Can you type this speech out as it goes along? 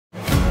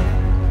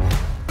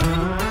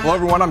Hello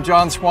everyone, I'm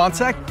John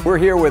Swansek. We're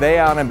here with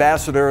Aon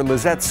Ambassador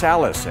Lizette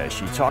Salas as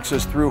she talks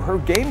us through her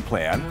game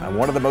plan on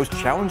one of the most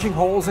challenging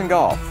holes in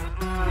golf.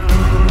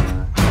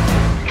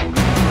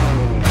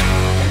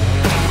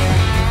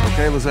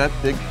 Okay, Lizette,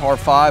 big par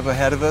 5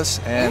 ahead of us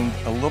and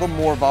a little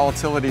more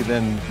volatility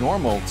than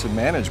normal to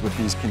manage with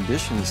these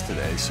conditions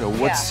today. So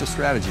what's the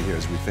strategy here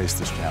as we face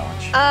this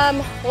challenge?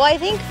 Well, I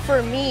think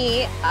for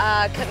me,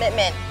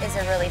 commitment is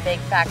a really big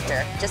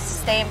factor. Just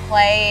to stay in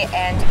play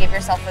and to give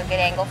yourself a good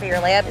angle for your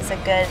layup is a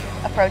good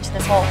approach to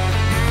this hole.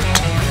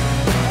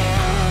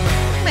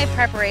 My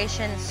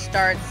preparation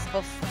starts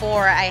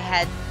before I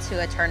head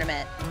to a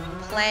tournament.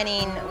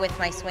 Planning with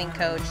my swing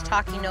coach,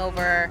 talking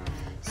over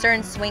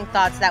certain swing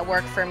thoughts that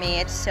work for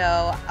me.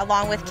 So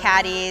along with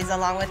caddies,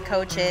 along with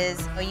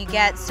coaches, you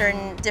get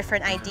certain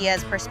different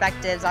ideas,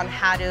 perspectives on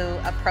how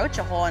to approach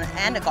a hole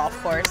and a golf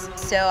course.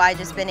 So I've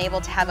just been able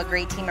to have a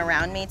great team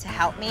around me to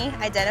help me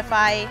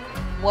identify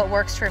what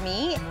works for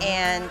me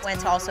and when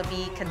to also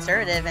be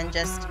conservative and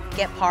just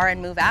get par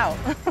and move out.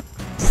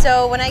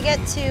 So when I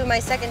get to my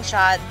second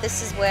shot,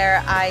 this is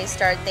where I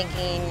start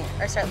thinking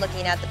or start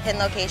looking at the pin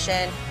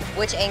location,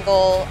 which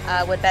angle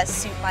would best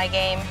suit my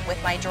game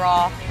with my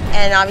draw,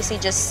 and obviously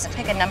just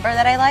pick a number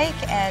that I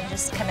like and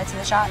just commit to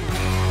the shot.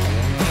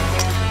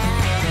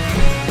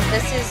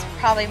 This is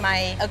probably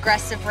my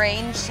aggressive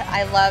range.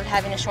 I love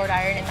having a short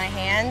iron in my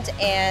hand,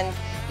 and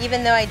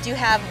even though I do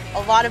have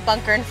a lot of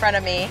bunker in front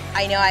of me,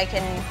 I know I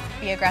can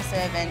be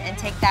aggressive and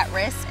take that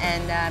risk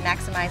and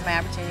maximize my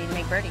opportunity to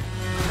make birdie.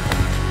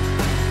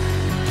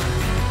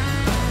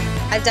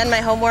 I've done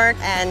my homework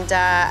and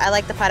I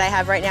like the putt I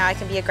have right now. I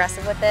can be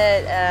aggressive with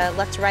it,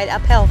 left to right,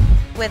 uphill.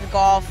 With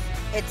golf,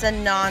 it's a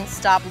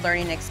non-stop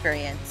learning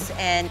experience,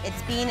 and it's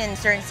being in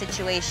certain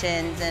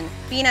situations and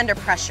being under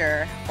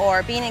pressure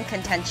or being in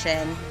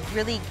contention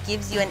really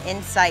gives you an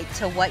insight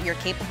to what you're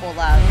capable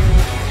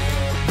of.